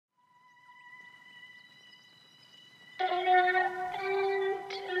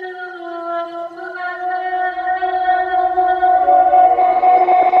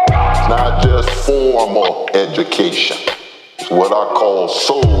call education. It's what I call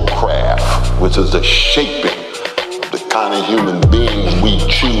soul craft, which is the shaping of the kind of human beings we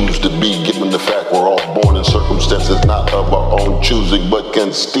choose to be, given the fact we're all born in circumstances not of our own choosing, but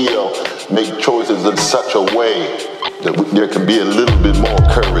can still make choices in such a way that there can be a little bit more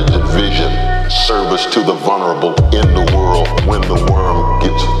courage and vision, service to the vulnerable in the world when the worm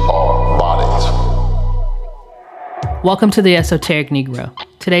gets our bodies. Welcome to the Esoteric Negro.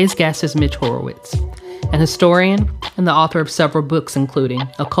 Today's guest is Mitch Horowitz, an historian and the author of several books including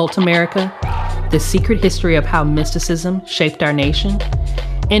Occult America, The Secret History of How Mysticism Shaped Our Nation,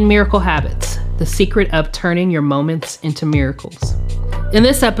 and Miracle Habits, The Secret of Turning Your Moments into Miracles. In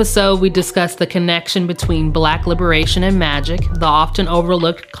this episode, we discuss the connection between Black liberation and magic, the often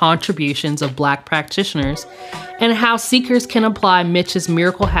overlooked contributions of Black practitioners, and how seekers can apply Mitch's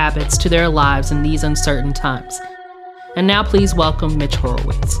miracle habits to their lives in these uncertain times. And now please welcome Mitch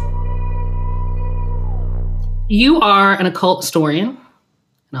Horowitz. You are an occult historian,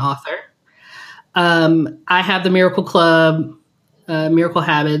 an author. I have the Miracle Club, Miracle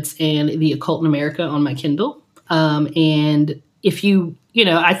Habits, and the Occult in America on my Kindle. And if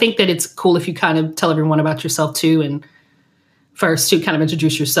I think that it's cool if you kind of tell everyone about yourself too, and first to kind of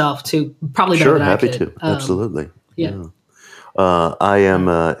introduce yourself to probably better than I could. Sure, happy to. Absolutely. Yeah. I am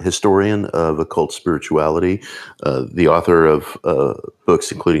a historian of occult spirituality, the author of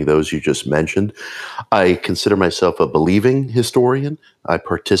books, including those you just mentioned. I consider myself a believing historian. I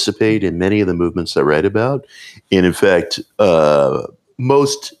participate in many of the movements I write about. And in fact,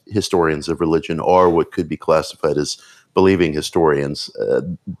 most historians of religion are what could be classified as believing historians.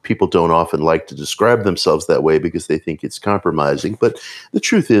 People don't often like to describe themselves that way because they think it's compromising. But the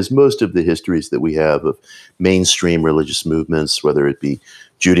truth is, most of the histories that we have of mainstream religious movements, whether it be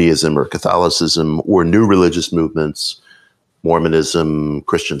Judaism or Catholicism or new religious movements, Mormonism,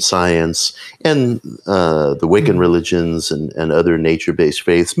 Christian Science, and the Wiccan religions and other nature-based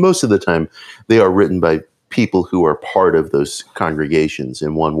faiths, most of the time they are written by people who are part of those congregations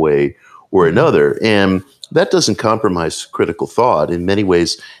in one way or another. And that doesn't compromise critical thought. In many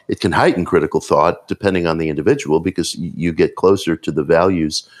ways, it can heighten critical thought depending on the individual because you get closer to the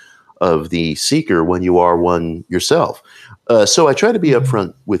values of the seeker when you are one yourself. So I try to be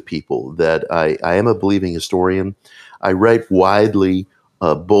upfront with people that I am a believing historian. I write widely,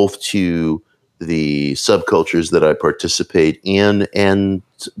 both to the subcultures that I participate in and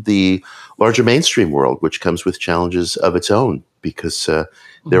the larger mainstream world, which comes with challenges of its own because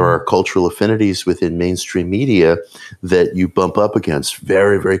there are cultural affinities within mainstream media that you bump up against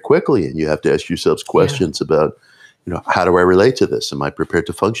very, very quickly. And you have to ask yourselves questions about, how do I relate to this? Am I prepared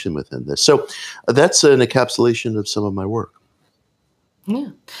to function within this? So that's an encapsulation of some of my work. Yeah.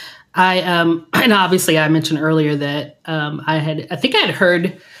 And obviously I mentioned earlier that I had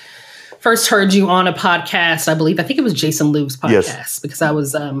first heard you on a podcast, I think it was Jason Lou's podcast, yes. Because I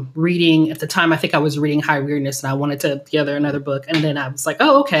was reading, at the time, I think I was reading High Weirdness, and I wanted to gather another book. And then I was like,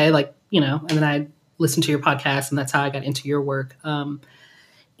 oh, okay, and then I listened to your podcast, and that's how I got into your work.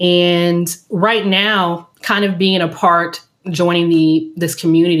 And right now, kind of being a part, joining this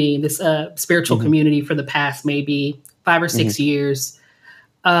community, this spiritual community for the past maybe 5 or 6 years,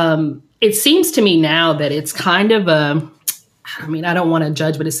 it seems to me now that it's kind of I don't want to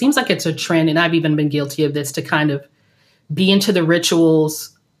judge, but it seems like it's a trend, and I've even been guilty of this, to kind of be into the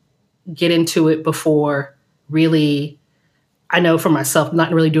rituals, get into it before really, I know for myself,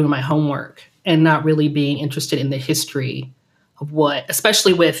 not really doing my homework and not really being interested in the history of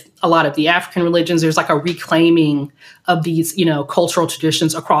especially with a lot of the African religions, there's like a reclaiming of these, cultural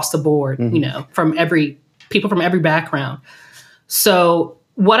traditions across the board, from people from every background. So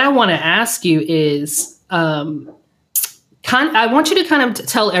what I want to ask you is, I want you to kind of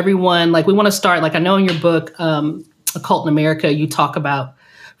tell everyone, we want to start, I know in your book, Occult in America, you talk about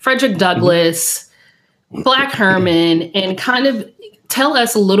Frederick Douglass, Black Herman, and kind of tell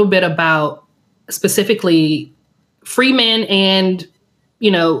us a little bit about specifically freemen and,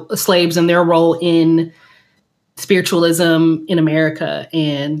 slaves and their role in spiritualism in America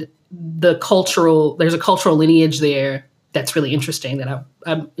and there's a cultural lineage there that's really interesting that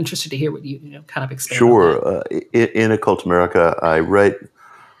I'm interested to hear what you kind of explain. Sure. In Occult America, I write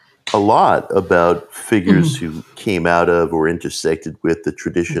a lot about figures who came out of or intersected with the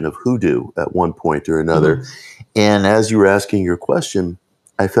tradition of hoodoo at one point or another. And as you were asking your question,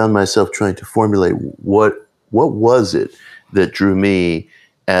 I found myself trying to formulate what was it that drew me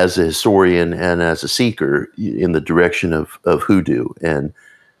as a historian and as a seeker in the direction of hoodoo and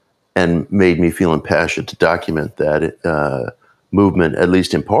made me feel impassioned to document that movement, at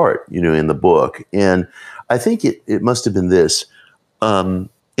least in part, in the book. And I think it must have been this.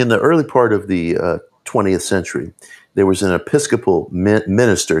 In the early part of the 20th century, there was an Episcopal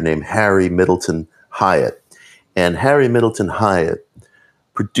minister named Harry Middleton Hyatt. And Harry Middleton Hyatt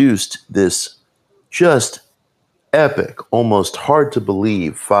produced this just epic, almost hard to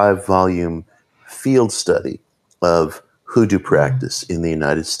believe 5-volume field study of hoodoo practice in the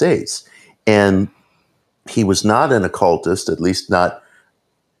United States. And he was not an occultist, at least not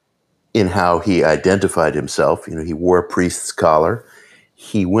in how he identified himself. He wore a priest's collar.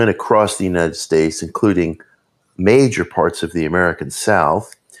 He went across the United States, including major parts of the American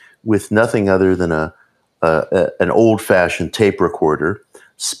South, with nothing other than an old-fashioned tape recorder,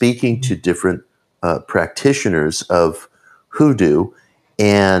 speaking to different practitioners of hoodoo,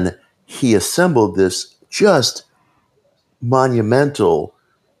 and he assembled this just monumental,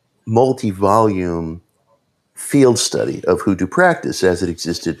 multi-volume field study of hoodoo practice as it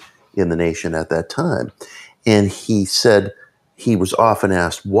existed in the nation at that time. And he said he was often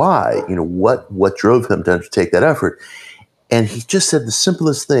asked why, what drove him to undertake that effort. And he just said the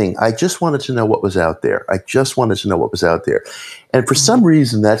simplest thing: I just wanted to know what was out there. I just wanted to know what was out there. And for some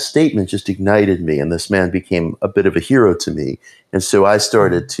reason, that statement just ignited me, and this man became a bit of a hero to me. And so I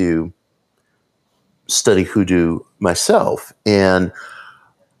started to study hoodoo myself. And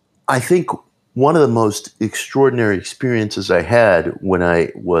I think one of the most extraordinary experiences I had when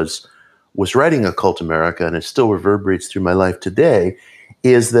I was writing Occult America, and it still reverberates through my life today,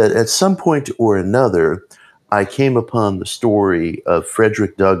 is that at some point or another, I came upon the story of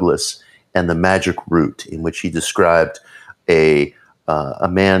Frederick Douglass and the magic root, in which he described a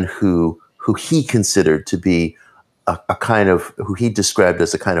man who he considered to be who he described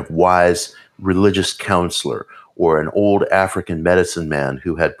as a kind of wise religious counselor, or an old African medicine man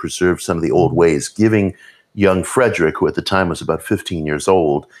who had preserved some of the old ways, giving young Frederick, who at the time was about 15 years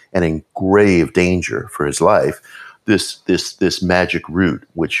old and in grave danger for his life, this magic root,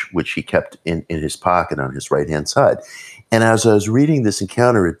 which he kept in his pocket on his right-hand side. And as I was reading this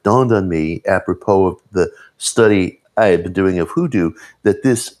encounter, it dawned on me, apropos of the study I had been doing of hoodoo, that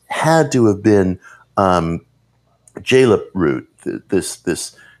this had to have been jalap root,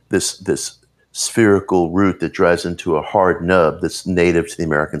 this spherical root that drives into a hard nub that's native to the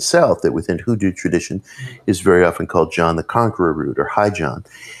American South, that within hoodoo tradition is very often called John the Conqueror root, or High John.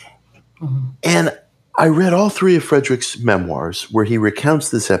 Mm-hmm. And I read all 3 of Frederick's memoirs, where he recounts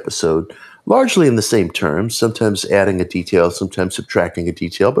this episode largely in the same terms, sometimes adding a detail, sometimes subtracting a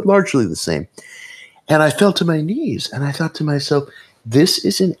detail, but largely the same. And I fell to my knees, and I thought to myself, this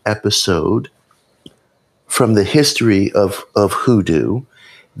is an episode from the history of hoodoo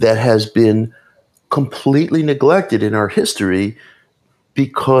that has been completely neglected in our history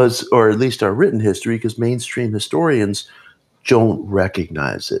because, or at least our written history, because mainstream historians don't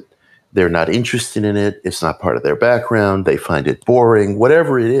recognize it. They're not interested in it. It's not part of their background. They find it boring,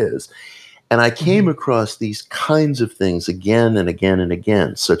 whatever it is. And I came across these kinds of things again and again and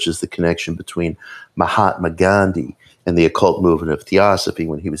again, such as the connection between Mahatma Gandhi and the occult movement of Theosophy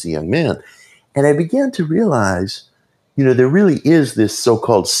when he was a young man. And I began to realize, there really is this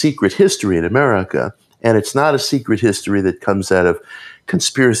so-called secret history in America, and it's not a secret history that comes out of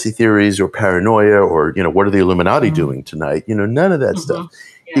conspiracy theories or paranoia or, what are the Illuminati doing tonight? None of that stuff.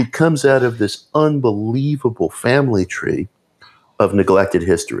 Yeah. It comes out of this unbelievable family tree of neglected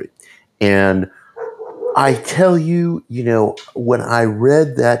history. And I tell you, when I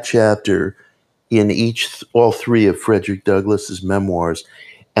read that chapter in all 3 of Frederick Douglass's memoirs,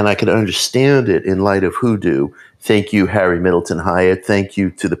 and I could understand it in light of hoodoo. Thank you, Harry Middleton Hyatt. Thank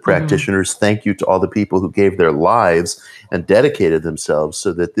you to the practitioners. Thank you to all the people who gave their lives and dedicated themselves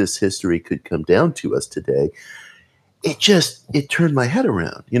so that this history could come down to us today. It turned my head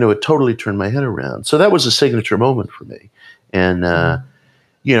around. It totally turned my head around. So that was a signature moment for me. And,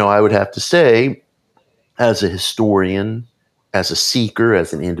 I would have to say, as a historian, as a seeker,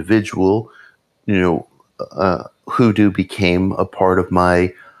 as an individual, hoodoo became a part of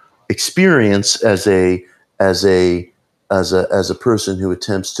my experience as a person who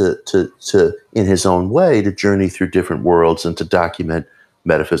attempts to in his own way to journey through different worlds and to document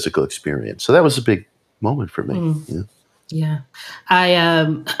metaphysical experience. So that was a big moment for me. Yeah.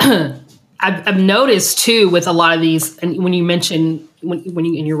 I've noticed too with a lot of these, and when you mention when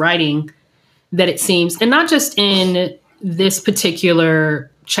you in your writing, that it seems, and not just in this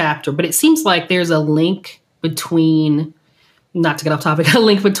particular chapter, but it seems like there's a link between, not to get off topic, a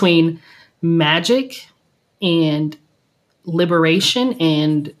link between magic and liberation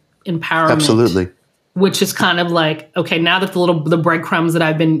and empowerment. Absolutely. Which is kind of like, okay, now that the breadcrumbs that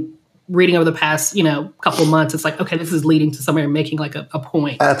I've been reading over the past, couple of months, it's like, okay, this is leading to somebody making like a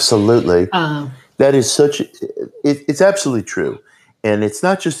point. Absolutely. That is it's absolutely true. And it's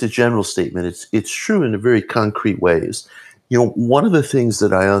not just a general statement. It's true in a very concrete ways. One of the things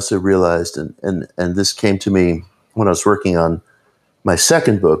that I also realized, and this came to me when I was working on my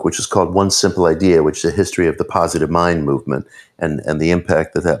second book, which is called One Simple Idea, which is a history of the positive mind movement and the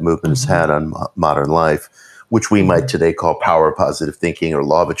impact that movement has had on modern life, which we might today call power of positive thinking or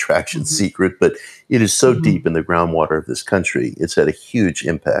law of attraction secret, but it is so deep in the groundwater of this country. It's had a huge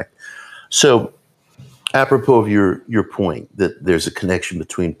impact. So apropos of your point that there's a connection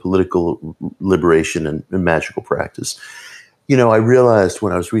between political liberation and magical practice, I realized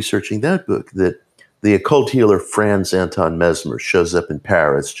when I was researching that book that the occult healer Franz Anton Mesmer shows up in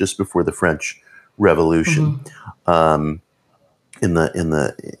Paris just before the French Revolution, in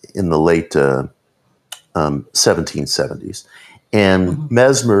the late 1770s, and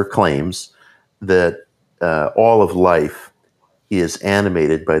Mesmer claims that all of life is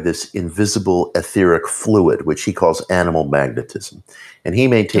animated by this invisible etheric fluid, which he calls animal magnetism. And he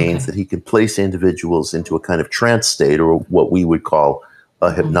maintains that he can place individuals into a kind of trance state, or what we would call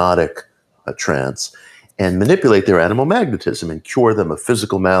a hypnotic trance, and manipulate their animal magnetism and cure them of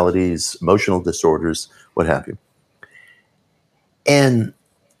physical maladies, emotional disorders, what have you. And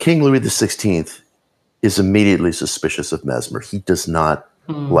King Louis XVI is immediately suspicious of Mesmer. He does not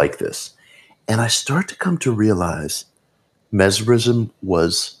like this. And I start to come to realize Mesmerism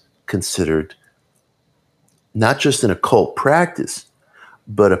was considered not just an occult practice,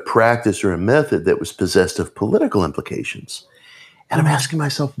 but a practice or a method that was possessed of political implications. And I'm asking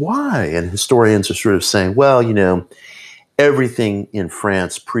myself, why? And historians are sort of saying, well, everything in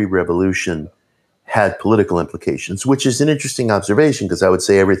France pre-revolution had political implications, which is an interesting observation, because I would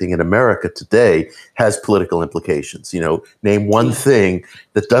say everything in America today has political implications. Name one thing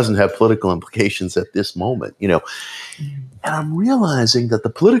that doesn't have political implications at this moment, And I'm realizing that the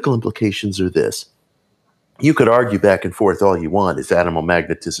political implications are this. You could argue back and forth all you want. Is animal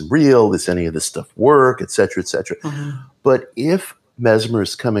magnetism real? Does any of this stuff work? Et cetera, et cetera. But if Mesmer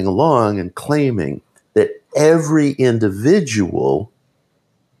is coming along and claiming that every individual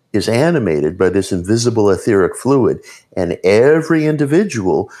is animated by this invisible etheric fluid, and every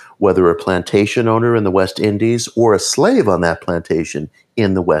individual, whether a plantation owner in the West Indies or a slave on that plantation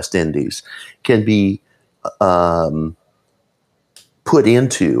in the West Indies, can be put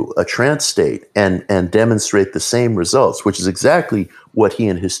into a trance state and demonstrate the same results, which is exactly what he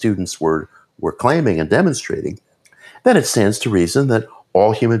and his students were claiming and demonstrating, then it stands to reason that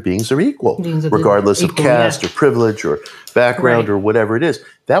all human beings are equal, regardless of caste or privilege or background or whatever it is.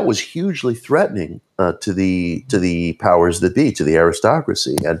 That was hugely threatening to the powers that be, to the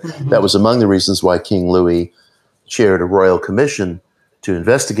aristocracy. And that was among the reasons why King Louis chaired a royal commission to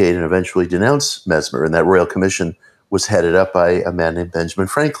investigate and eventually denounce Mesmer. And that royal commission was headed up by a man named Benjamin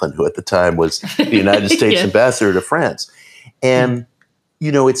Franklin, who at the time was the United States ambassador to France. And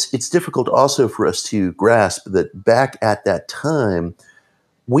it's difficult also for us to grasp that back at that time,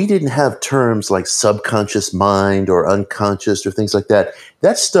 we didn't have terms like subconscious mind or unconscious or things like that.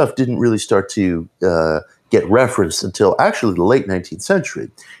 That stuff didn't really start to get referenced until actually the late 19th century.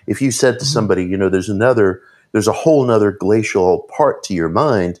 If you said to somebody, there's a whole nother glacial part to your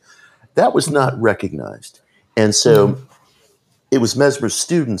mind, that was not recognized. And so it was Mesmer's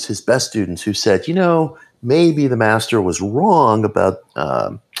students, his best students, who said, maybe the master was wrong about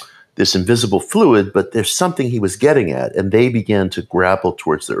this invisible fluid, but there's something he was getting at. And they began to grapple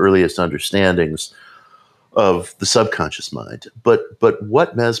towards the earliest understandings of the subconscious mind. But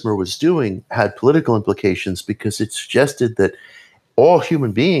what Mesmer was doing had political implications, because it suggested that all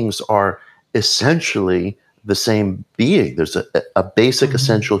human beings are essentially the same being. There's a basic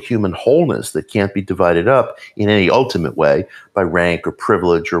essential human wholeness that can't be divided up in any ultimate way by rank or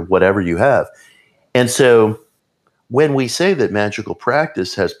privilege or whatever you have. And so when we say that magical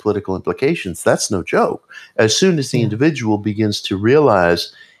practice has political implications, that's no joke. As soon as the individual begins to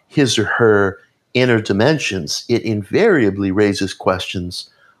realize his or her inner dimensions, it invariably raises questions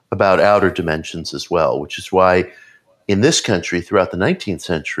about outer dimensions as well, which is why in this country throughout the 19th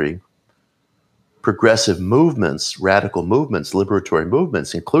century, progressive movements, radical movements, liberatory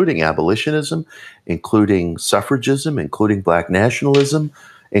movements, including abolitionism, including suffragism, including Black nationalism,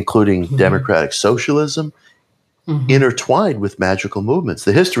 including democratic socialism, intertwined with magical movements.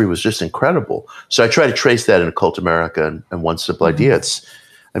 The history was just incredible. So I try to trace that in Occult America and One Simple Idea.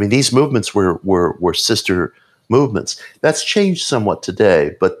 These movements were sister movements. That's changed somewhat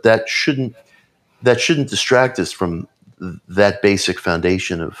today, but that shouldn't distract us from that basic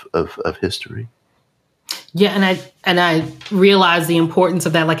foundation of history. Yeah, and I realized the importance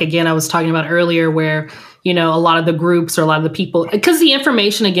of that. Like, again, I was talking about earlier where, a lot of the groups or a lot of the people, because the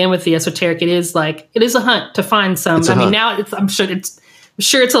information, again, with the esoteric, it is a hunt to find some. I mean, now I'm sure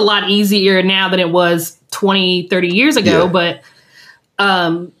it's a lot easier now than it was 20, 30 years ago. Yeah. But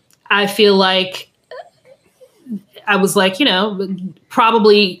I feel like I was like,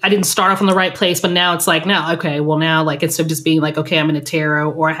 probably I didn't start off in the right place, but now it's like, now, okay, well now, like, instead of just being like, okay, I'm in a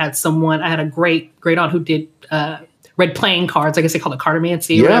tarot, or I had a great aunt who did read playing cards. I guess they call it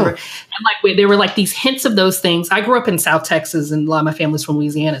cartomancy or whatever. And like, there were like these hints of those things. I grew up in South Texas and a lot of my family's from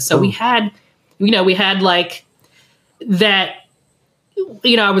Louisiana. So we had like that,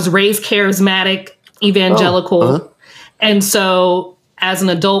 I was raised charismatic, evangelical. And so as an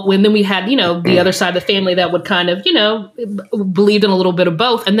adult, then we had, the other side of the family that would kind of, believed in a little bit of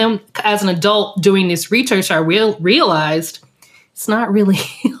both. And then as an adult doing this research, I realized it's not really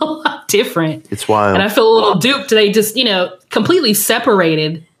a lot different. It's wild. And I feel a little duped. They just, completely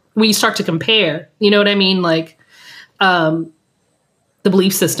separated when you start to compare. You know what I mean? Like, the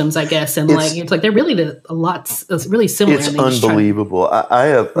belief systems, I guess. And it's like they're really really similar. It's unbelievable. I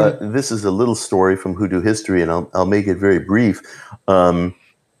have, this is a little story from Hoodoo history, and I'll make it very brief. My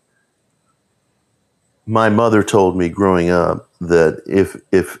mother told me growing up that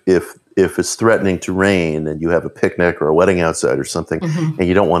if it's threatening to rain and you have a picnic or a wedding outside or something, and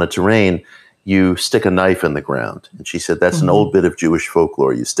you don't want it to rain, you stick a knife in the ground. And she said, that's an old bit of Jewish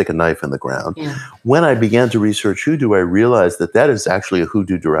folklore. You stick a knife in the ground. Yeah. When I began to research hoodoo, I realized that is actually a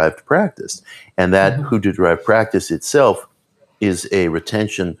hoodoo-derived practice. And that hoodoo-derived practice itself is a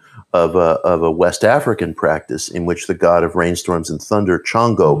retention of a West African practice in which the god of rainstorms and thunder,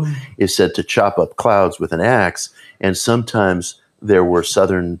 Chongo, is said to chop up clouds with an axe. And sometimes there were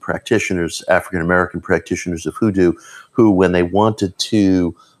Southern practitioners, African-American practitioners of hoodoo, who, when they wanted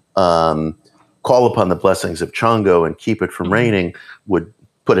to call upon the blessings of Chongo and keep it from raining, would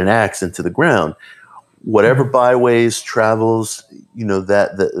put an axe into the ground. Whatever byways, travels,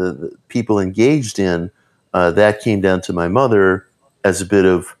 that the people engaged in, that came down to my mother as a bit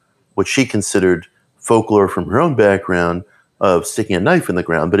of what she considered folklore from her own background of sticking a knife in the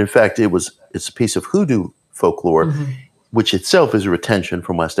ground. But in fact, it's a piece of hoodoo folklore, which itself is a retention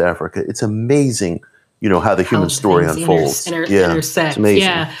from West Africa. It's amazing, how the human story unfolds. Intersect. It's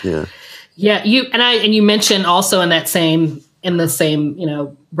amazing. Yeah. You mentioned also in the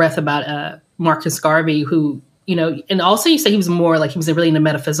same breath about Marcus Garvey, who, and also you say he was really into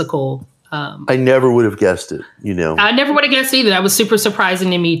metaphysical. I never would have guessed it, I never would have guessed either. That was super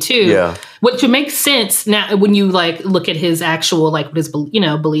surprising to me too. Yeah. Which makes sense now when you look at his actual, his,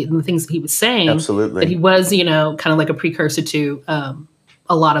 belief and the things that he was saying. Absolutely. That he was, kind of like a precursor to,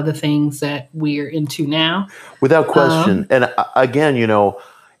 a lot of the things that we're into now. Without question. And again,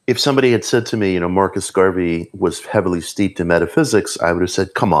 if somebody had said to me, Marcus Garvey was heavily steeped in metaphysics, I would have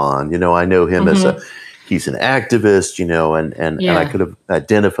said, come on, I know him as he's an activist, and I could have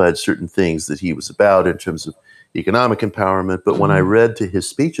identified certain things that he was about in terms of economic empowerment. But when I read to his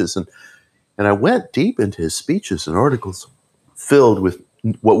speeches and I went deep into his speeches and articles filled with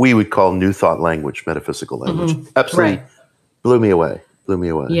what we would call new thought language, metaphysical language, absolutely blew me away.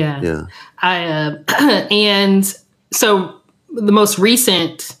 Yeah. And so the most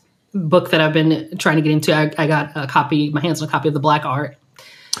recent book that I've been trying to get into, I got my hands on a copy of The Black Art.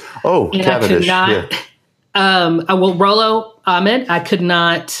 Oh, and Cavendish. I could not, Rollo Ahmed, I could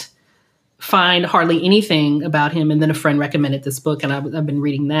not find hardly anything about him. And then a friend recommended this book, and I've been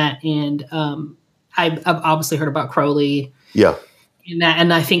reading that. And I've obviously heard about Crowley. Yeah.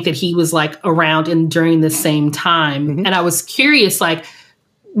 And I think that he was around during the same time. And I was curious, and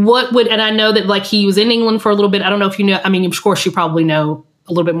I know that he was in England for a little bit. I don't know if you know, I mean, of course you probably know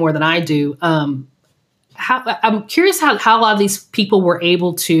a little bit more than I do. I'm curious how a lot of these people were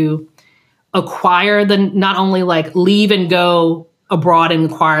able to acquire not only leave and go abroad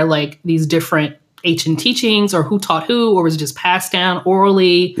and acquire these different ancient teachings, or who taught who, or was it just passed down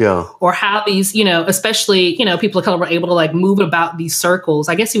orally? Yeah. Or how these, especially, people of color were able to move about these circles.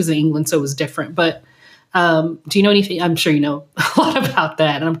 I guess he was in England, so it was different. But do you know anything? I'm sure you know a lot about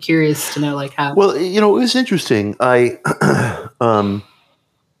that, and I'm curious to know how. Well, it was interesting.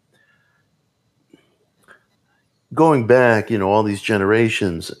 Going back, all these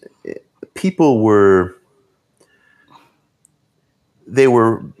generations, people were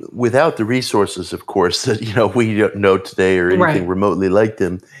without the resources, of course, that, we don't know today or anything remotely like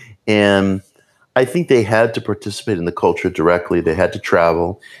them. And I think they had to participate in the culture directly. They had to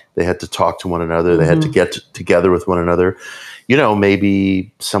travel. They had to talk to one another. They had to get together with one another.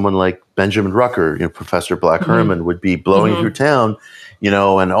 Maybe someone like Benjamin Rucker, Professor Black Herman, would be blowing through town,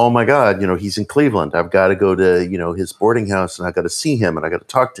 and oh my God, he's in Cleveland. I've got to go to, his boarding house, and I got to see him, and I got to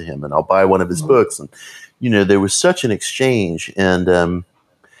talk to him, and I'll buy one of his books. And, there was such an exchange. And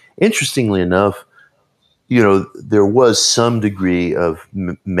interestingly enough, there was some degree of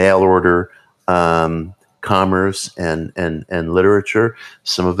mail order commerce and literature,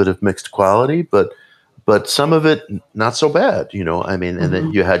 some of it of mixed quality, but some of it not so bad, and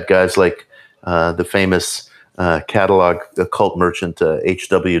then you had guys like the famous catalog occult merchant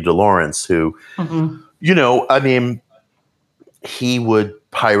H.W. DeLawrence, who, he would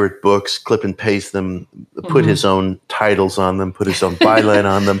pirate books, clip and paste them, put his own titles on them, put his own byline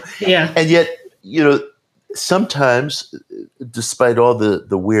on them. Yeah. And yet, sometimes, despite all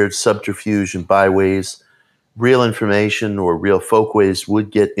the weird subterfuge and byways, real information or real folkways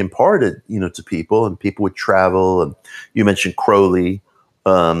would get imparted, to people, and people would travel. And you mentioned Crowley.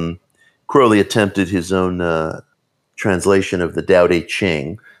 Crowley attempted his own translation of the Tao Te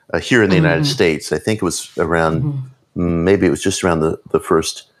Ching here in the United States. I think it was around, maybe it was just around the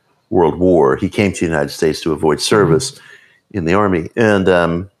First World War. He came to the United States to avoid service in the army.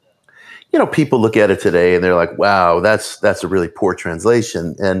 And, people look at it today and they're like, wow, that's a really poor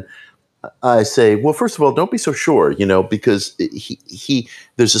translation. And I say, well, first of all, don't be so sure, because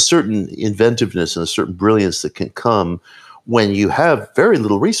there's a certain inventiveness and a certain brilliance that can come when you have very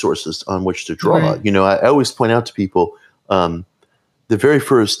little resources on which to draw. Right. I always point out to people, the very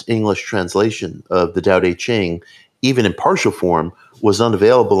first English translation of the Tao Te Ching, even in partial form, was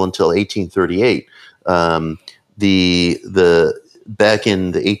unavailable until 1838. Back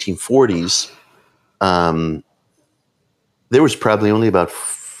in the 1840s, there was probably only about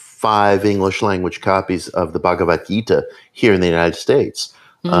 5 English language copies of the Bhagavad Gita here in the United States.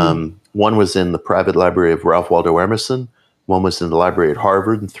 One was in the private library of Ralph Waldo Emerson, one was in the library at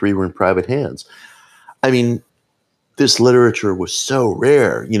Harvard, and 3 were in private hands. I mean, this literature was so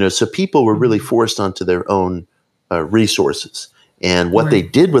rare, so people were really forced onto their own resources. And what they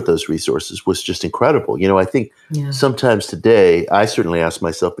did with those resources was just incredible. I think sometimes today, I certainly ask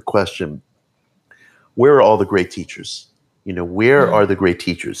myself the question, where are all the great teachers? Where are the great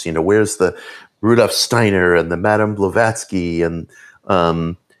teachers? Where's the Rudolf Steiner and the Madame Blavatsky and,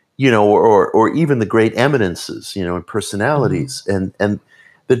 or even the great eminences, and personalities. And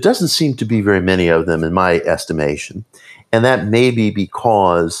there doesn't seem to be very many of them in my estimation. And that may be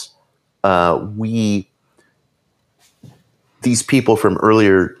because these people from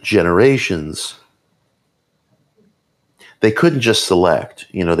earlier generations, they couldn't just select,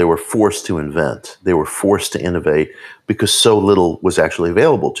 they were forced to invent. They were forced to innovate because so little was actually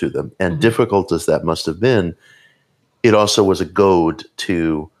available to them. And difficult as that must have been, it also was a goad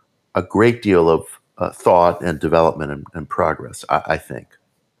to a great deal of thought and development and progress, I think.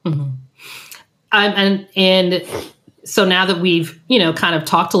 And so now that we've, kind of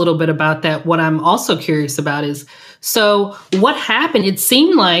talked a little bit about that, what I'm also curious about is, so what happened? It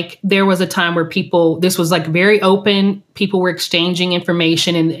seemed like there was a time where this was like very open, people were exchanging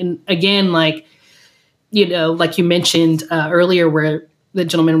information. And again, like you mentioned earlier, where the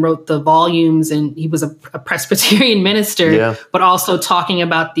gentleman wrote the volumes and he was a Presbyterian minister, but also talking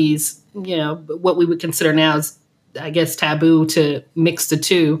about these, what we would consider now as, I guess, taboo to mix the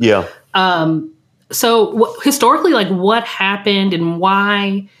two. Yeah. So historically, like, what happened and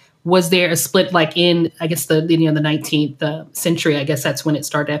why was there a split? Like in, I guess, the 19th century, I guess that's when it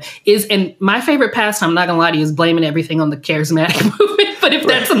started. And my favorite pastime, I'm not gonna lie to you, is blaming everything on the charismatic movement. But if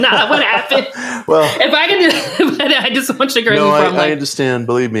that's not what happened, well, if I can, I just want you to correct me from. I understand.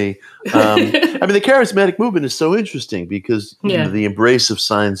 Believe me. I mean, the charismatic movement is so interesting because the embrace of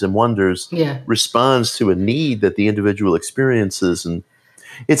signs and wonders responds to a need that the individual experiences. And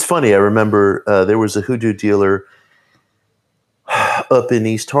it's funny. I remember there was a hoodoo dealer up in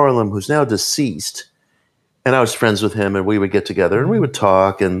East Harlem who's now deceased, and I was friends with him, and we would get together and we would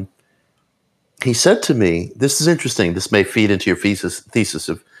talk. And he said to me, "This is interesting. This may feed into your thesis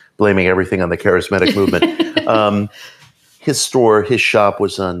of blaming everything on the charismatic movement." His shop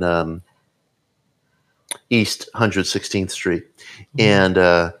was on East 116th Street, and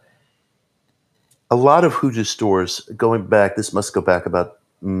a lot of hoodoo stores going back. This must go back about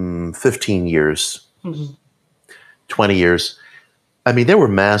 15 years, 20 years. I mean, there were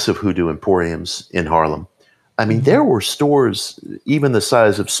massive hoodoo emporiums in Harlem. I mean, there were stores even the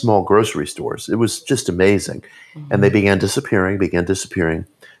size of small grocery stores. It was just amazing. And they began disappearing.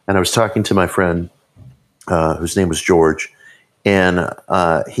 And I was talking to my friend, whose name was George, and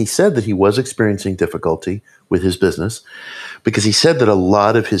he said that he was experiencing difficulty with his business because he said that a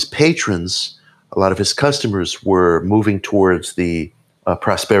lot of his patrons, a lot of his customers were moving towards the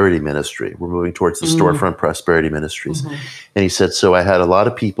prosperity ministry. We're moving towards the storefront prosperity ministries. And he said, so I had a lot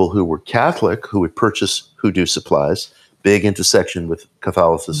of people who were Catholic who would purchase hoodoo supplies, big intersection with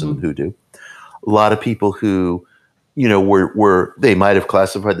Catholicism and hoodoo. A lot of people who, were they might have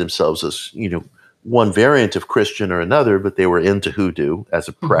classified themselves as, one variant of Christian or another, but they were into hoodoo as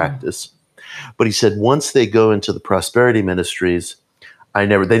a practice. But he said, once they go into the prosperity ministries, they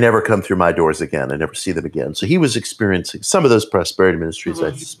never come through my doors again. I never see them again. So he was experiencing some of those prosperity ministries,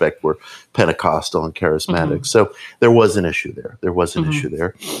 I suspect, were Pentecostal and charismatic. So there was an issue there.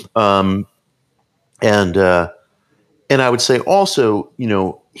 And I would say also,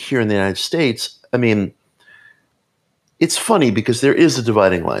 here in the United States, I mean, it's funny because there is a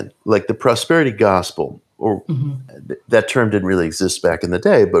dividing line. Like the prosperity gospel, or that term didn't really exist back in the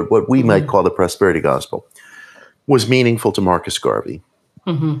day, but what we might call the prosperity gospel was meaningful to Marcus Garvey,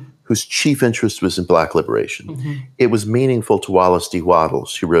 whose chief interest was in Black liberation. It was meaningful to Wallace D.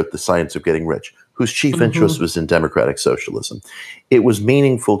 Wattles, who wrote The Science of Getting Rich, whose chief interest was in democratic socialism. It was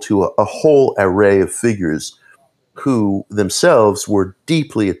meaningful to a whole array of figures who themselves were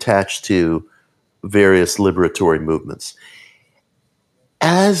deeply attached to various liberatory movements.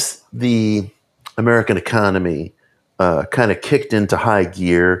 As the American economy kind of kicked into high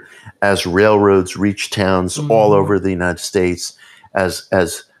gear, as railroads reached towns all over the United States, as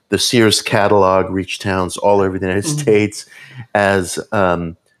the Sears catalog reached towns all over the United States, as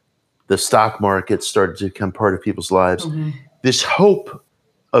the stock market started to become part of people's lives, this hope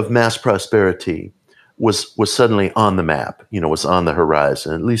of mass prosperity was suddenly on the map, was on the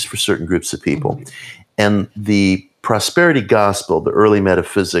horizon, at least for certain groups of people. And the prosperity gospel, the early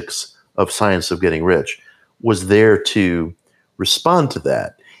metaphysics of Science of Getting Rich, was there to respond to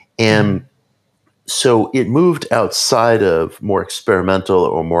that. And so it moved outside of more experimental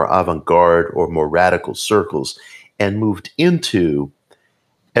or more avant-garde or more radical circles and moved into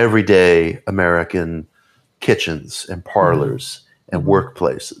everyday American kitchens and parlors and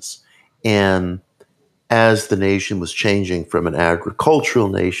workplaces. And as the nation was changing from an agricultural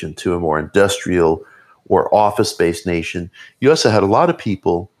nation to a more industrial or office-based nation, you also had a lot of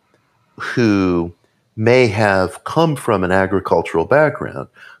people who may have come from an agricultural background,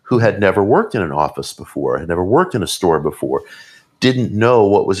 who had never worked in an office before, had never worked in a store before, didn't know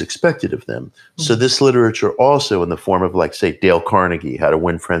what was expected of them. So this literature also, in the form of, like, say, Dale Carnegie, How to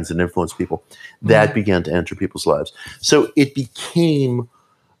Win Friends and Influence People, that began to enter people's lives. So it became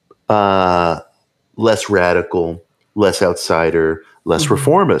less radical, less outsider, less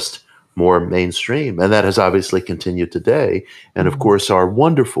reformist, more mainstream. And that has obviously continued today. And of course, our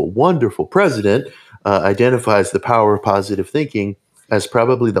wonderful, wonderful president identifies The Power of Positive Thinking as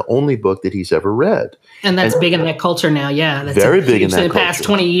probably the only book that he's ever read. And that's big in that culture now. Yeah. That's very big in that culture. In the past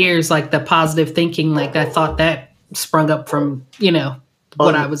 20 years, like the positive thinking, like I thought that sprung up from,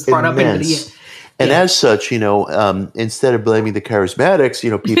 what I was brought up into. And as such, instead of blaming the charismatics,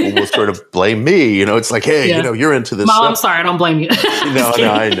 people will sort of blame me. It's like, hey, you're into this Mom, stuff. I'm sorry, I don't blame you. No,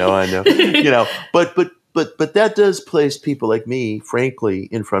 I know. But that does place people like me, frankly,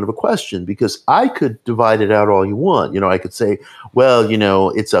 in front of a question, because I could divide it out all you want. I could say, well,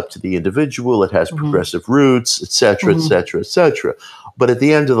 it's up to the individual. It has progressive roots, et cetera, et cetera, et cetera. But at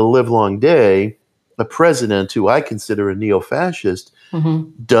the end of the livelong day, a president who I consider a neo-fascist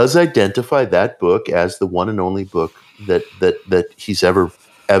does identify that book as the one and only book that he's ever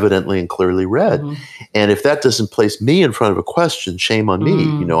evidently and clearly read. And if that doesn't place me in front of a question, shame on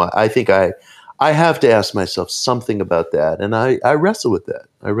me. I think I have to ask myself something about that, and I wrestle with that.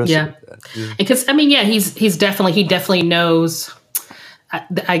 With that. Yeah. Because he definitely knows.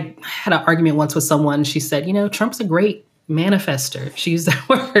 I had an argument once with someone. She said, Trump's a great manifester. She used that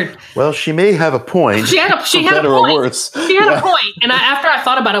word. Well, she may have a point. She had a point. She had a point. And after I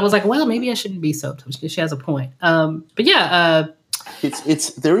thought about it, I was like, well, maybe I shouldn't be so. She has a point. But yeah,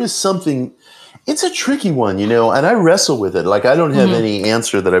 there is something. It's a tricky one, and I wrestle with it. Like, I don't have any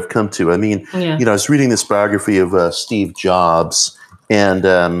answer that I've come to. I mean, I was reading this biography of Steve Jobs,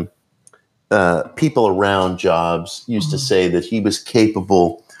 and people around Jobs used to say that he was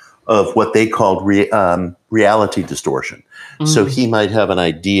capable of what they called reality distortion. So he might have an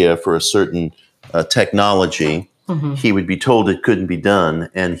idea for a certain technology. He would be told it couldn't be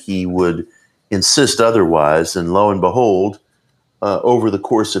done, and he would insist otherwise. And lo and behold, over the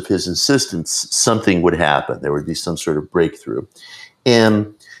course of his insistence, something would happen. There would be some sort of breakthrough.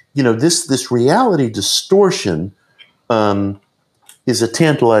 And, this reality distortion is a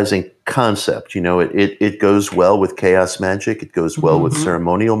tantalizing concept. It goes well with chaos magic. It goes well with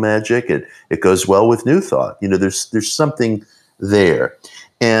ceremonial magic. It goes well with new thought. There's something there.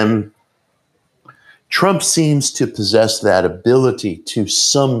 And, Trump seems to possess that ability to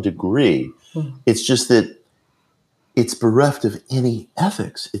some degree. It's just that it's bereft of any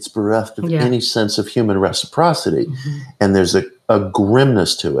ethics. It's bereft of any sense of human reciprocity. And there's a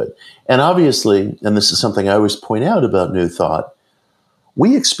grimness to it. And obviously, and this is something I always point out about New Thought,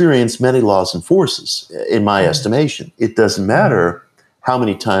 we experience many laws and forces, in my estimation. It doesn't matter how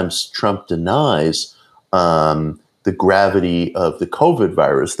many times Trump denies the gravity of the COVID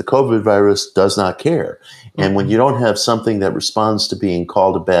virus. The COVID virus does not care. And when you don't have something that responds to being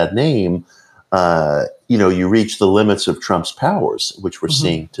called a bad name, you reach the limits of Trump's powers, which we're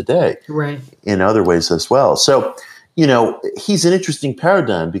seeing today in other ways as well. So, he's an interesting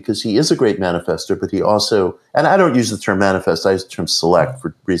paradigm because he is a great manifester, but he also, and I don't use the term manifest, I use the term select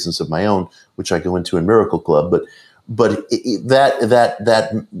for reasons of my own, which I go into in Miracle Club, but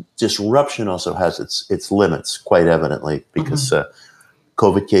that disruption also has its limits, quite evidently, because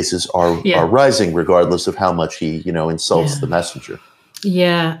COVID cases are rising regardless of how much he, insults the messenger.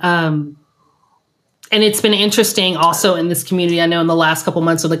 Yeah. And it's been interesting also in this community. I know in the last couple of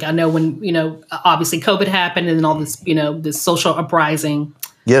months, I know when, obviously COVID happened and then all this, this social uprising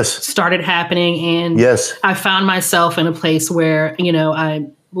started happening. And I found myself in a place where, I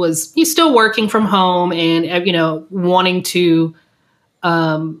was still working from home and, wanting to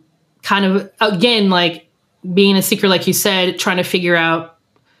kind of, again, like being a seeker, like you said, trying to figure out,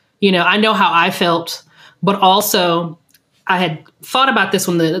 I know how I felt, but also I had thought about this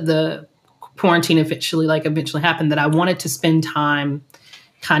when the quarantine eventually happened, that I wanted to spend time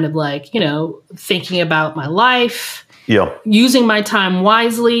kind of like, thinking about my life, using my time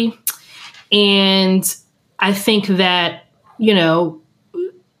wisely. And I think that,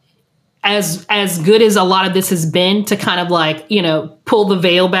 as good as a lot of this has been to kind of like, pull the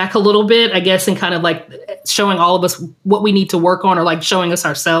veil back a little bit, I guess, and kind of like showing all of us what we need to work on, or like showing us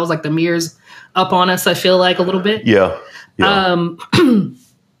ourselves, like the mirror's up on us, I feel like a little bit.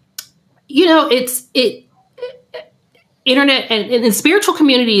 It's internet and in the spiritual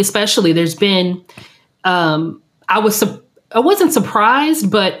community, especially, there's been, I wasn't surprised,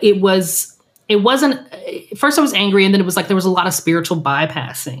 but it wasn't, first I was angry. And then it was like, there was a lot of spiritual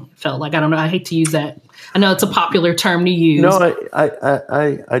bypassing. It felt like, I don't know. I hate to use that. I know it's a popular term to use. No, I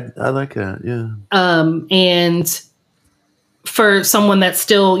like that. Yeah. And for someone that's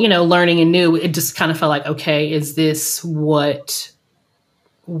still, learning and new, it just kind of felt like, okay, is this what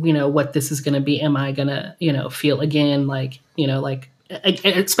this is going to be? Am I going to, feel again, like,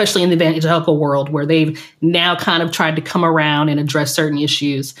 especially in the evangelical world where they've now kind of tried to come around and address certain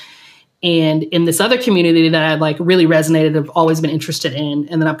issues. And in this other community that I like really resonated, I've always been interested in.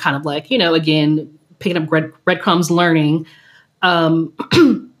 And then I'm kind of like, again, picking up breadcrumbs, learning,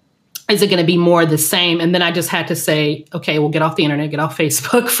 is it going to be more the same? And then I just had to say, okay, well, get off the internet, get off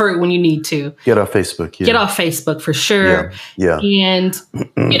Facebook for when you need to. Get off Facebook. Yeah. Get off Facebook for sure. Yeah. And,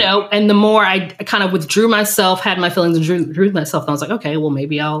 and the more I kind of withdrew myself, had my feelings and withdrew myself, and I was like, okay, well,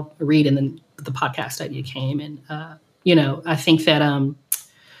 maybe I'll read. And then the podcast idea came. And, I think that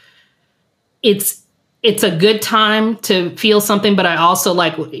it's a good time to feel something. But I also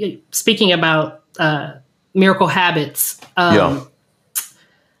like, speaking about miracle habits,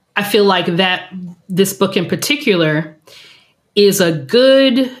 I feel like that this book in particular is a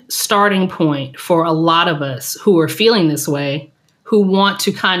good starting point for a lot of us who are feeling this way, who want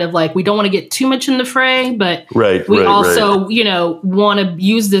to kind of like, we don't want to get too much in the fray, but we also, want to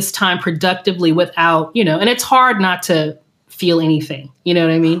use this time productively without, and it's hard not to feel anything. You know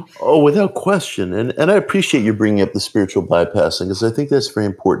what I mean? Oh, without question. And I appreciate you bringing up the spiritual bypassing, because I think that's very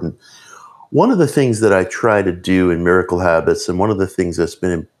important. One of the things that I try to do in Miracle Habits, and one of the things that's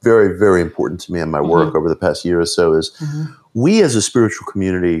been very, very important to me in my work over the past year or so, is we as a spiritual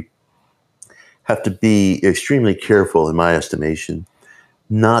community have to be extremely careful, in my estimation,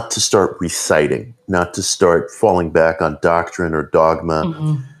 not to start reciting, not to start falling back on doctrine or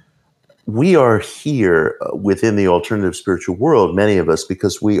dogma. We are here within the alternative spiritual world, many of us,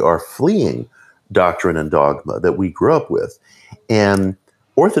 because we are fleeing doctrine and dogma that we grew up with. And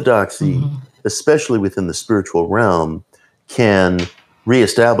orthodoxy, especially within the spiritual realm, can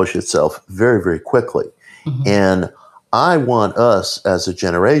reestablish itself very, very quickly. And I want us as a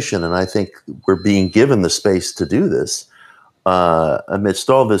generation, and I think we're being given the space to do this, amidst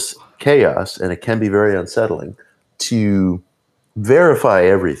all this chaos, and it can be very unsettling, to verify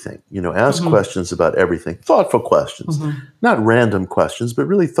everything, ask questions about everything, thoughtful questions, not random questions, but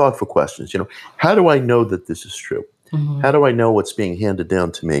really thoughtful questions. How do I know that this is true? How do I know what's being handed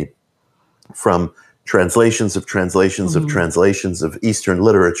down to me from translations of Eastern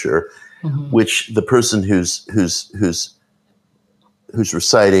literature, which the person who's who's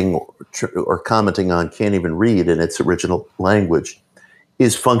reciting or commenting on can't even read in its original language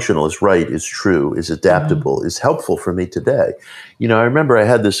is functional, is right, is true, is adaptable, is helpful for me today. I remember I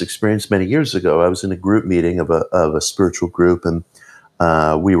had this experience many years ago. I was in a group meeting of a spiritual group, and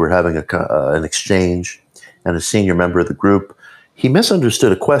we were having an exchange, and a senior member of the group, he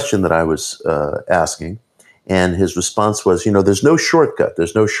misunderstood a question that I was asking, and his response was, there's no shortcut,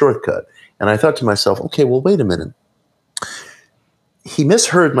 there's no shortcut. And I thought to myself, okay, well, wait a minute. He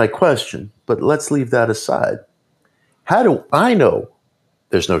misheard my question, but let's leave that aside. How do I know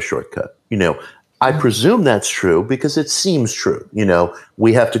there's no shortcut? I presume that's true because it seems true.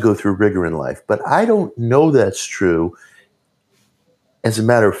 We have to go through rigor in life, but I don't know that's true as a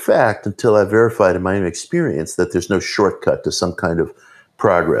matter of fact until I verified in my own experience that there's no shortcut to some kind of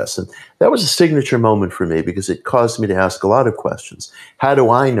progress. And that was a signature moment for me because it caused me to ask a lot of questions. How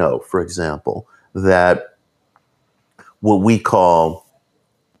do I know, for example, that what we call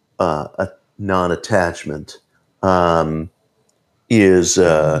a non-attachment is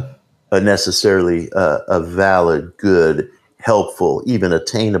a necessarily a valid, good, helpful, even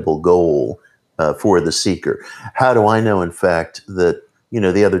attainable goal for the seeker? How do I know, in fact, that,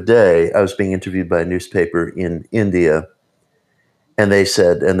 the other day I was being interviewed by a newspaper in India, and they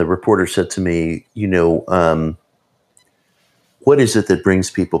said, and the reporter said to me, what is it that brings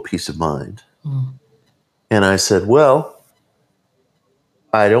people peace of mind? And I said, well,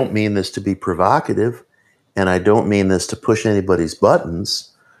 I don't mean this to be provocative, and I don't mean this to push anybody's buttons,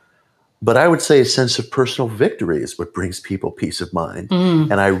 but I would say a sense of personal victory is what brings people peace of mind.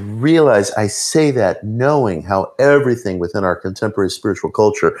 And I realize I say that knowing how everything within our contemporary spiritual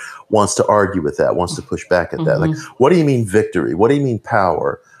culture wants to argue with that, wants to push back at that. Like, what do you mean victory? What do you mean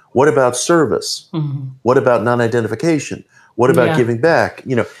power? What about service? What about non-identification? What about giving back?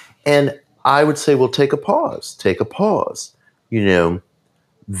 And I would say, well, take a pause.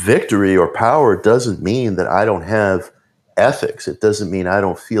 Victory or power doesn't mean that I don't have ethics. It doesn't mean I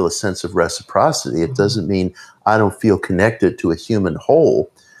don't feel a sense of reciprocity. It doesn't mean I don't feel connected to a human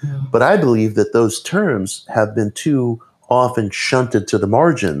whole. But I believe that those terms have been too often shunted to the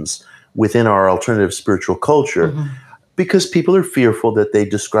margins within our alternative spiritual culture because people are fearful that they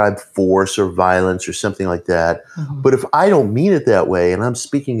describe force or violence or something like that. But if I don't mean it that way and I'm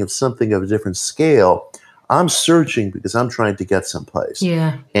speaking of something of a different scale, I'm searching because I'm trying to get someplace.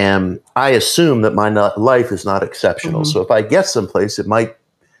 And I assume that my life is not exceptional. So if I get someplace, it might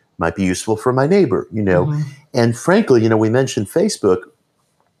be useful for my neighbor, And frankly, we mentioned Facebook.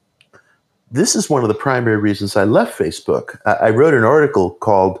 This is one of the primary reasons I left Facebook. I wrote an article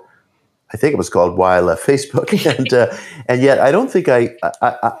called, I think it was called Why I Left Facebook. And yet I don't think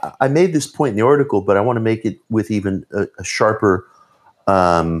I made this point in the article, but I want to make it with even a sharper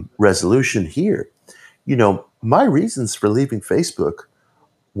resolution here. My reasons for leaving Facebook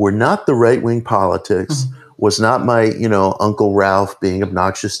were not the right-wing politics, was not my, Uncle Ralph being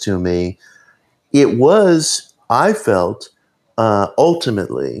obnoxious to me. It was, I felt,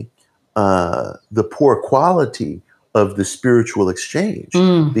 ultimately, the poor quality of the spiritual exchange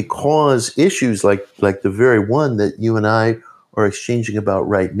because issues like the very one that you and I are exchanging about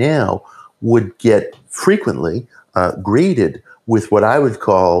right now would get frequently greeted with what I would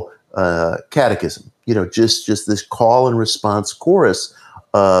call catechism. Just this call and response chorus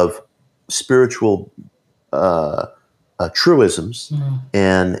of spiritual truisms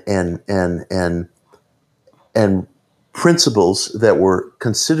and principles that were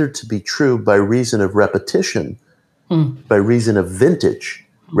considered to be true by reason of repetition, by reason of vintage,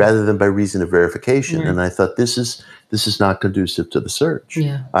 rather than by reason of verification. And I thought this is not conducive to the search.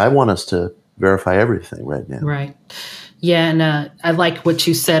 I want us to verify everything right now. Right. Yeah, and I like what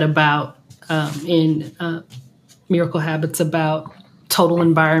you said about in Miracle Habits about total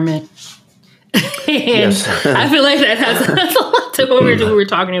environment. And I feel like that has a lot to what we were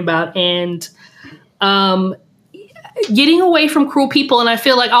talking about. And getting away from cruel people. And I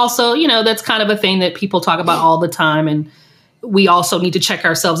feel like also, that's kind of a thing that people talk about all the time. And we also need to check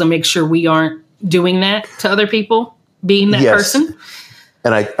ourselves and make sure we aren't doing that to other people, being that person.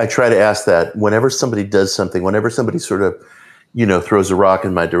 And I try to ask that whenever somebody does something, whenever somebody sort of, throws a rock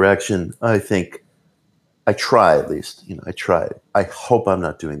in my direction, I think I try at least, I try. I hope I'm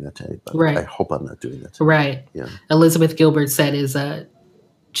not doing that to anybody. Right. I hope I'm not doing that to anybody. Yeah. Elizabeth Gilbert said is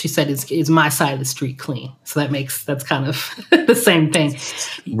my side of the street clean. So that's kind of the same thing.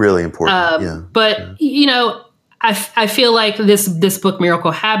 Really important. But, I feel like this book,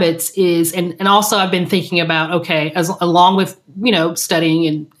 Miracle Habits, is, and also I've been thinking about, okay, along with,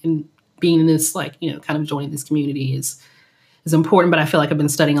 studying and being in this, kind of joining this community is is important, but I feel like I've been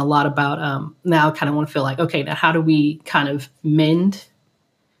studying a lot about now I kind of want to feel like, okay, now how do we kind of mend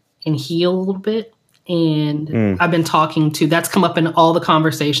and heal a little bit? And I've been talking to, that's come up in all the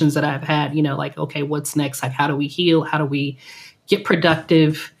conversations that I've had, like, okay, what's next? Like, how do we heal? How do we get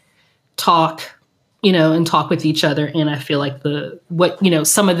productive, talk, and talk with each other? And I feel like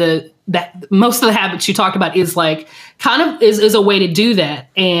most of the habits you talked about is like kind of is a way to do that.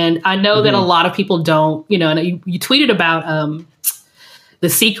 And I know that a lot of people don't, and you tweeted about The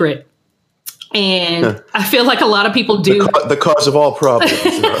Secret. And I feel like a lot of people do. The cause of all problems.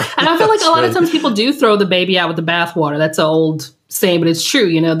 And I feel like a lot of times people do throw the baby out with the bathwater. That's an old saying, but it's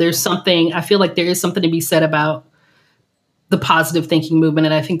true. There's something, I feel like there is something to be said about the positive thinking movement.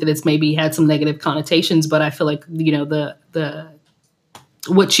 And I think that it's maybe had some negative connotations, but I feel like, the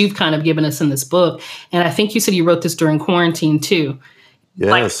what you've kind of given us in this book. And I think you said you wrote this during quarantine too.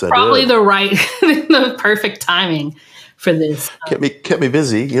 Yes, like probably the perfect timing for this. Kept me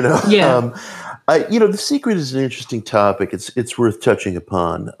busy, Yeah. The Secret is an interesting topic. It's worth touching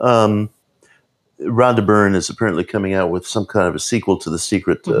upon. Rhonda Byrne is apparently coming out with some kind of a sequel to The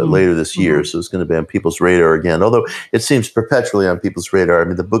Secret later this year, so it's going to be on people's radar again. Although it seems perpetually on people's radar. I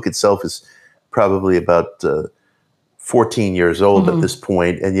mean, the book itself is probably about 14 years old at this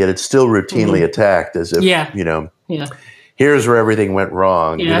point, and yet it's still routinely attacked as if here's where everything went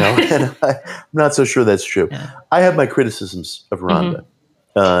wrong. And I'm not so sure that's true. Yeah. I have my criticisms of Rhonda.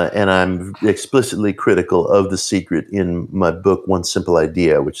 And I'm explicitly critical of The Secret in my book, One Simple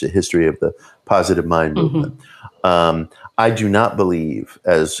Idea, which is a history of the positive mind movement. I do not believe,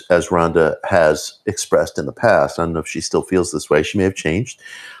 as Rhonda has expressed in the past, I don't know if she still feels this way, she may have changed.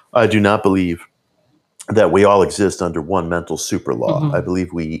 I do not believe that we all exist under one mental super law. I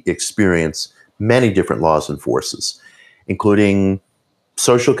believe we experience many different laws and forces, including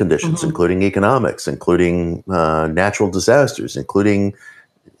social conditions, including economics, including natural disasters, including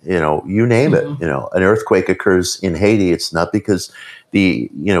you name it. An earthquake occurs in Haiti. It's not because the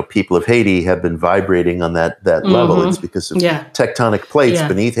people of Haiti have been vibrating on that level. It's because of tectonic plates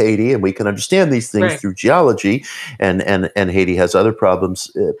beneath Haiti, and we can understand these things through geology. And Haiti has other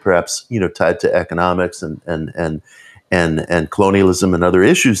problems, perhaps tied to economics and colonialism and other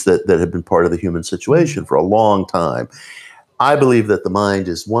issues that have been part of the human situation for a long time. I believe that the mind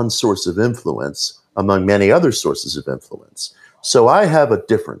is one source of influence among many other sources of influence. So I have a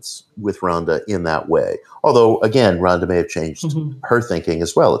difference with Rhonda in that way. Although, again, Rhonda may have changed her thinking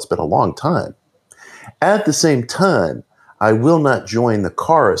as well. It's been a long time. At the same time, I will not join the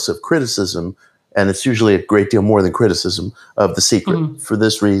chorus of criticism, and it's usually a great deal more than criticism, of The Secret for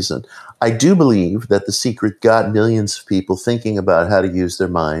this reason. I do believe that The Secret got millions of people thinking about how to use their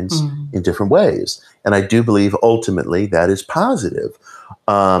minds in different ways. And I do believe ultimately that is positive.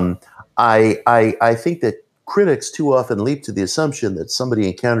 I think that critics too often leap to the assumption that somebody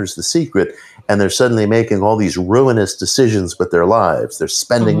encounters The Secret and they're suddenly making all these ruinous decisions with their lives. They're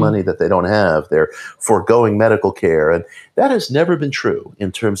spending money that they don't have. They're foregoing medical care. And that has never been true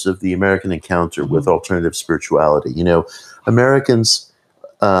in terms of the American encounter with alternative spirituality. Americans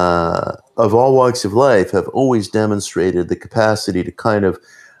of all walks of life have always demonstrated the capacity to kind of,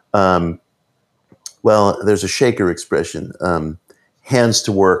 there's a Shaker expression, hands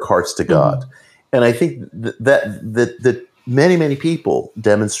to work, hearts to God. And I think that many, many people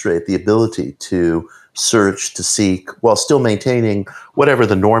demonstrate the ability to search, to seek, while still maintaining whatever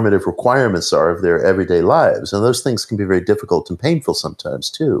the normative requirements are of their everyday lives. And those things can be very difficult and painful sometimes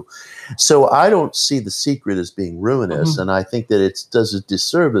too. So I don't see The Secret as being ruinous. And I think that it does a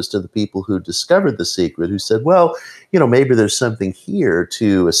disservice to the people who discovered The Secret, who said, well, maybe there's something here,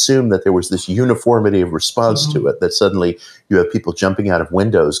 to assume that there was this uniformity of response to it, that suddenly you have people jumping out of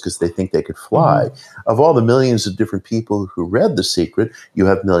windows because they think they could fly. Of all the millions of different people who read The Secret, you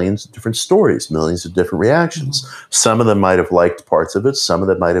have millions of different stories, millions of different reactions. Some of them might have liked parts of it. Some of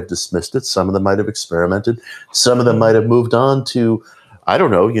them might have dismissed it. Some of them might have experimented. Some of them might have moved on to, I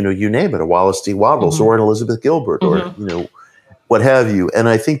don't know, you name it, a Wallace D. Wattles or an Elizabeth Gilbert or, what have you. And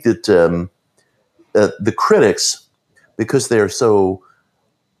I think that the critics, because The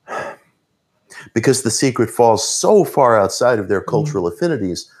Secret falls so far outside of their cultural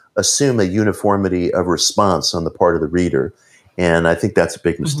affinities, assume a uniformity of response on the part of the reader. And I think that's a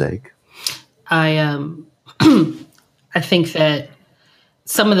big mistake. I think that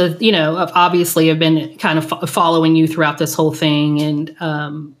some of the, obviously I've been kind of following you throughout this whole thing. And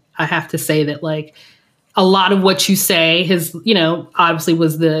I have to say that, like, a lot of what you say has, obviously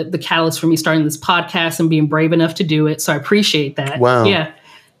was the catalyst for me starting this podcast and being brave enough to do it. So I appreciate that. Wow. Yeah.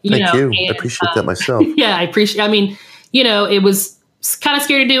 Thank you. I appreciate that myself. Yeah, I appreciate, it was kind of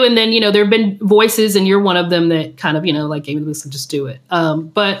scared to do. And then, there have been voices, and you're one of them that kind of, like gave me the wisdom, just do it.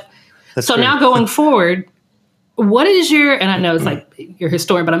 But That's so great. now going forward, what is and I know it's like you're a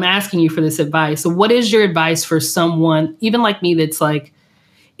historian, but I'm asking you for this advice. So what is your advice for someone, even like me, that's like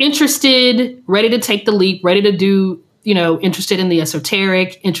interested, ready to take the leap, ready to do, interested in the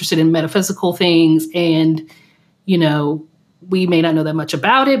esoteric, interested in metaphysical things. And, we may not know that much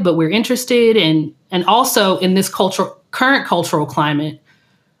about it, but we're interested. And also in this current cultural climate,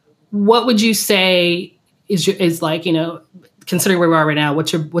 what would you say is like, considering where we are right now,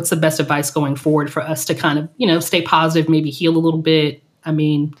 what's the best advice going forward for us to kind of, stay positive, maybe heal a little bit? I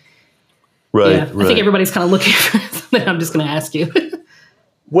mean, right. I think everybody's kind of looking for something. I'm just going to ask you.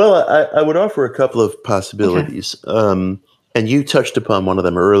 Well, I would offer a couple of possibilities. Okay. And you touched upon one of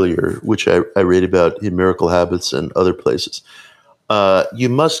them earlier, which I read about in Miracle Habits and other places. You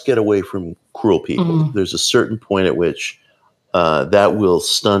must get away from cruel people. Mm-hmm. There's a certain point at which that will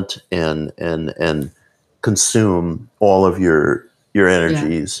stunt and consume all of your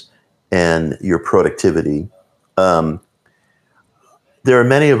energies and your productivity. There are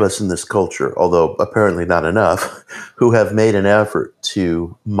many of us in this culture, although apparently not enough, who have made an effort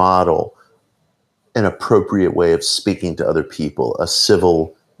to model an appropriate way of speaking to other people, a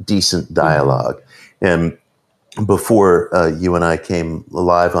civil, decent dialogue. Mm-hmm. And before you and I came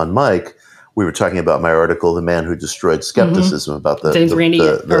live on mic, we were talking about my article, The Man Who Destroyed Skepticism, about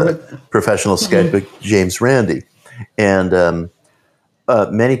the professional skeptic, James Randi. And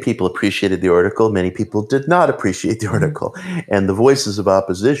many people appreciated the article. Many people did not appreciate the article. And the voices of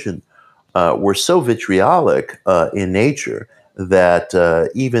opposition were so vitriolic in nature that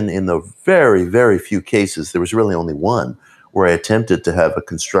even in the very, very few cases, there was really only one where I attempted to have a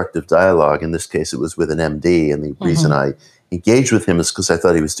constructive dialogue. In this case, it was with an MD. And the reason I engaged with him is because I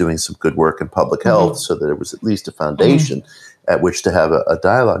thought he was doing some good work in public health, so that there was at least a foundation at which to have a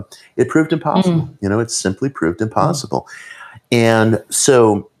dialogue. It proved impossible. It simply proved impossible. And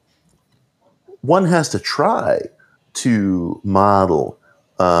so one has to try to model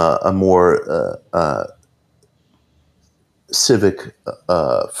a more civic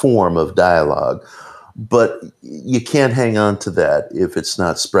form of dialogue, but you can't hang on to that if it's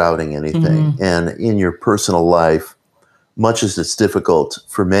not sprouting anything. And in your personal life, much as it's difficult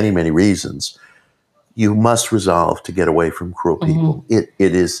for many, many reasons, you must resolve to get away from cruel people. It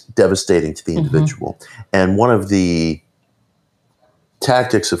is devastating to the individual. And one of the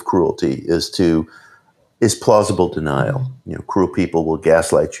tactics of cruelty is plausible denial. Cruel people will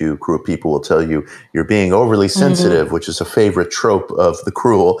gaslight you. Cruel people will tell you you're being overly sensitive, which is a favorite trope of the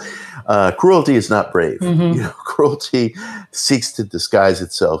cruel. Cruelty is not brave. Cruelty seeks to disguise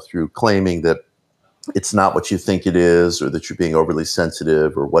itself through claiming that it's not what you think it is, or that you're being overly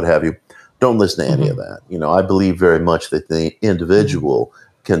sensitive, or what have you. Don't listen to any of that. I believe very much that the individual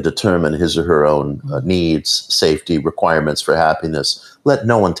can determine his or her own needs, safety, requirements for happiness. Let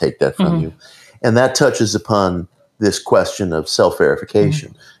no one take that from you. And that touches upon this question of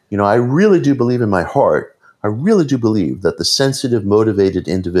self-verification. I really do believe in my heart, I really do believe that the sensitive, motivated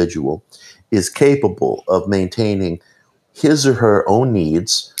individual is capable of maintaining his or her own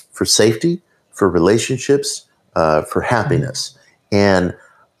needs for safety, for relationships, for happiness. And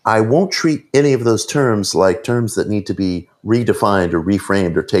I won't treat any of those terms like terms that need to be redefined or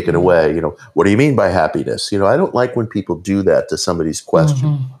reframed or taken away. What do you mean by happiness? I don't like when people do that to somebody's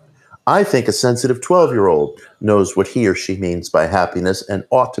question. I think a sensitive 12-year-old knows what he or she means by happiness and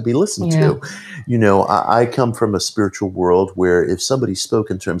ought to be listened to. I come from a spiritual world where if somebody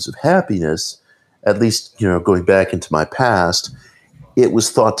spoke in terms of happiness, at least, going back into my past, it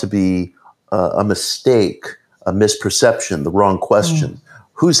was thought to be a mistake, a misperception, the wrong question.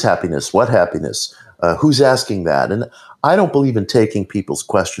 Whose happiness? What happiness? Who's asking that? And I don't believe in taking people's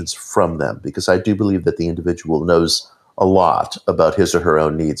questions from them, because I do believe that the individual knows a lot about his or her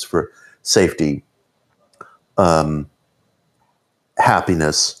own needs for safety,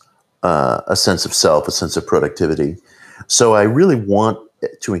 happiness, a sense of self, a sense of productivity. So I really want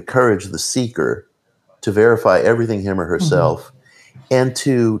to encourage the seeker to verify everything him or herself and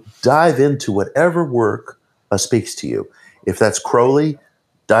to dive into whatever work speaks to you. If that's Crowley,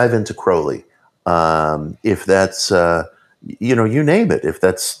 dive into Crowley. If that's, you name it. If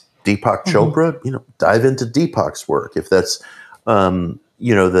that's Deepak Chopra, dive into Deepak's work. If that's,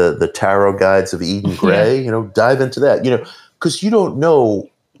 the tarot guides of Eden Gray, dive into that, because you don't know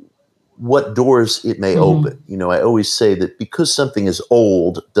what doors it may open. I always say that because something is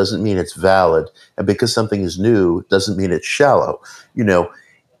old doesn't mean it's valid. And because something is new doesn't mean it's shallow, and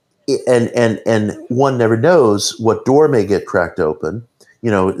one never knows what door may get cracked open.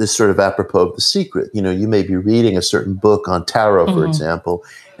 this sort of apropos of The Secret. You may be reading a certain book on tarot, for example,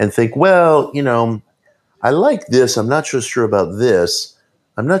 and think, well, I like this. I'm not so sure about this.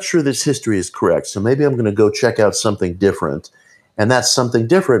 I'm not sure this history is correct. So maybe I'm going to go check out something different. And that something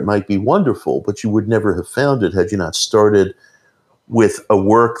different might be wonderful, but you would never have found it had you not started with a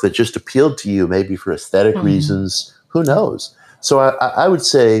work that just appealed to you, maybe for aesthetic reasons. Who knows? So I would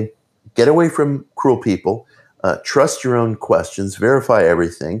say get away from cruel people, trust your own questions, verify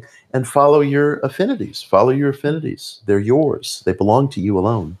everything, and follow your affinities. Follow your affinities. They're yours. They belong to you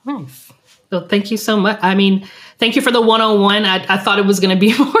alone. Nice. Well, thank you so much. I mean, thank you for the one-on-one. I thought it was going to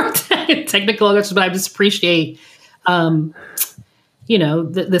be more technical, but I just appreciate,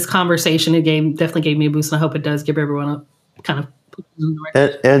 this conversation. It definitely gave me a boost, and I hope it does give everyone a kind of put them in the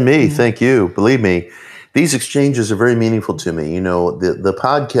right and me. Thank you. Believe me, these exchanges are very meaningful to me. The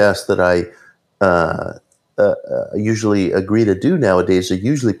podcast that I usually agree to do nowadays are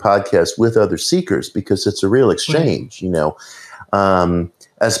usually podcasts with other seekers because it's a real exchange.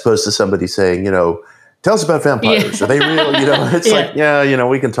 As opposed to somebody saying, tell us about vampires. Are they real? It's like,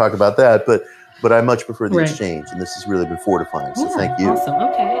 we can talk about that, but I much prefer the exchange, and this has really been fortifying. So thank you. Awesome.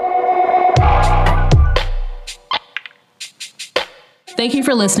 Okay. Thank you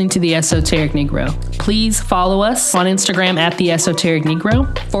for listening to The Esoteric Negro. Please follow us on Instagram at The Esoteric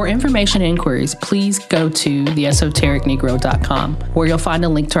Negro. For information and inquiries, please go to theesotericnegro.com, where you'll find a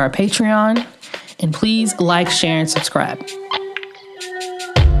link to our Patreon. And please like, share, and subscribe.